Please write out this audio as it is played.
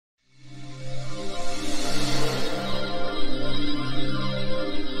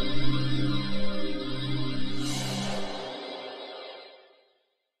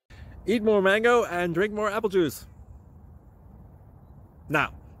Eat more mango and drink more apple juice.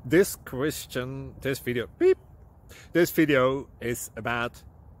 Now, this video is about...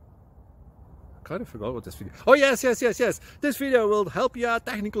 I kind of forgot what this video... Oh, yes. This video will help you out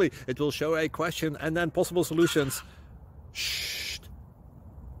technically. It will show a question and then possible solutions. Shh.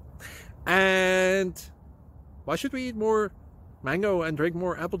 And why should we eat more mango and drink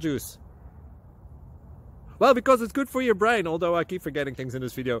more apple juice? Well, because it's good for your brain, although I keep forgetting things in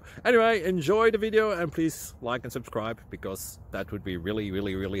this video. Anyway, enjoy the video and please like and subscribe, because that would be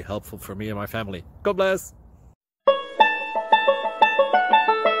really helpful for me and my family. God bless!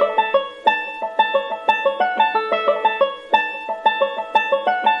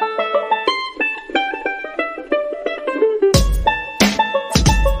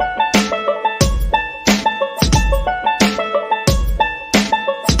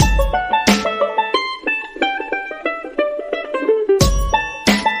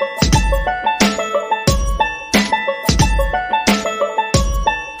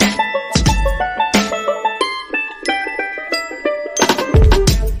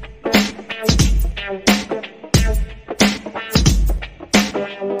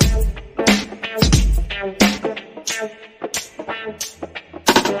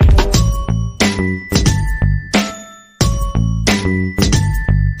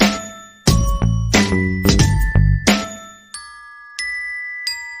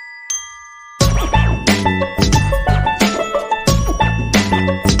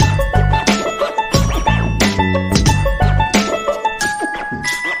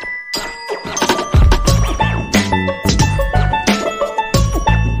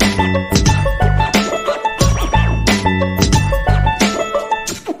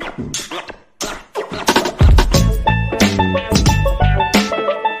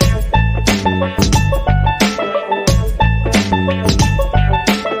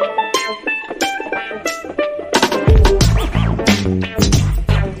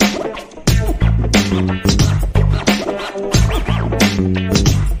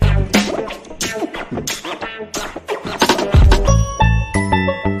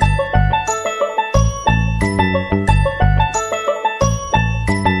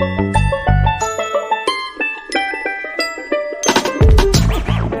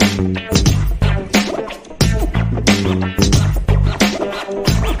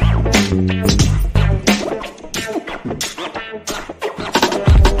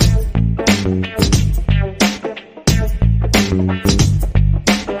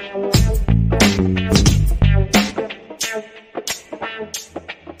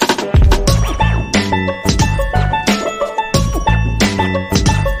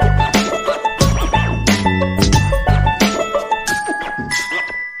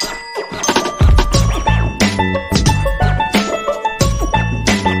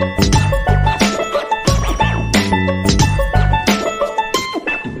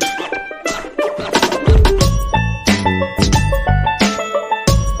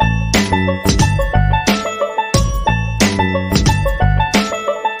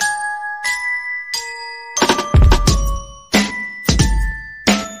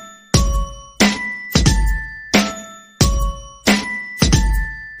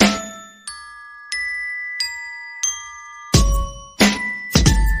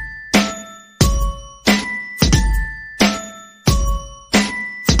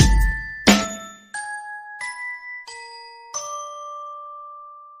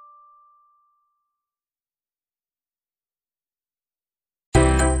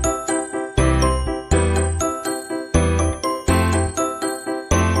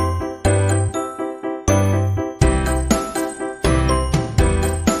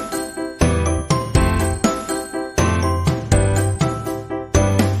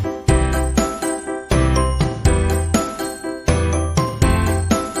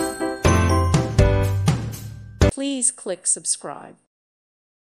 Please click subscribe.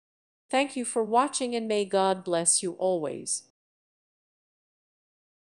 Thank you for watching and may God bless you always.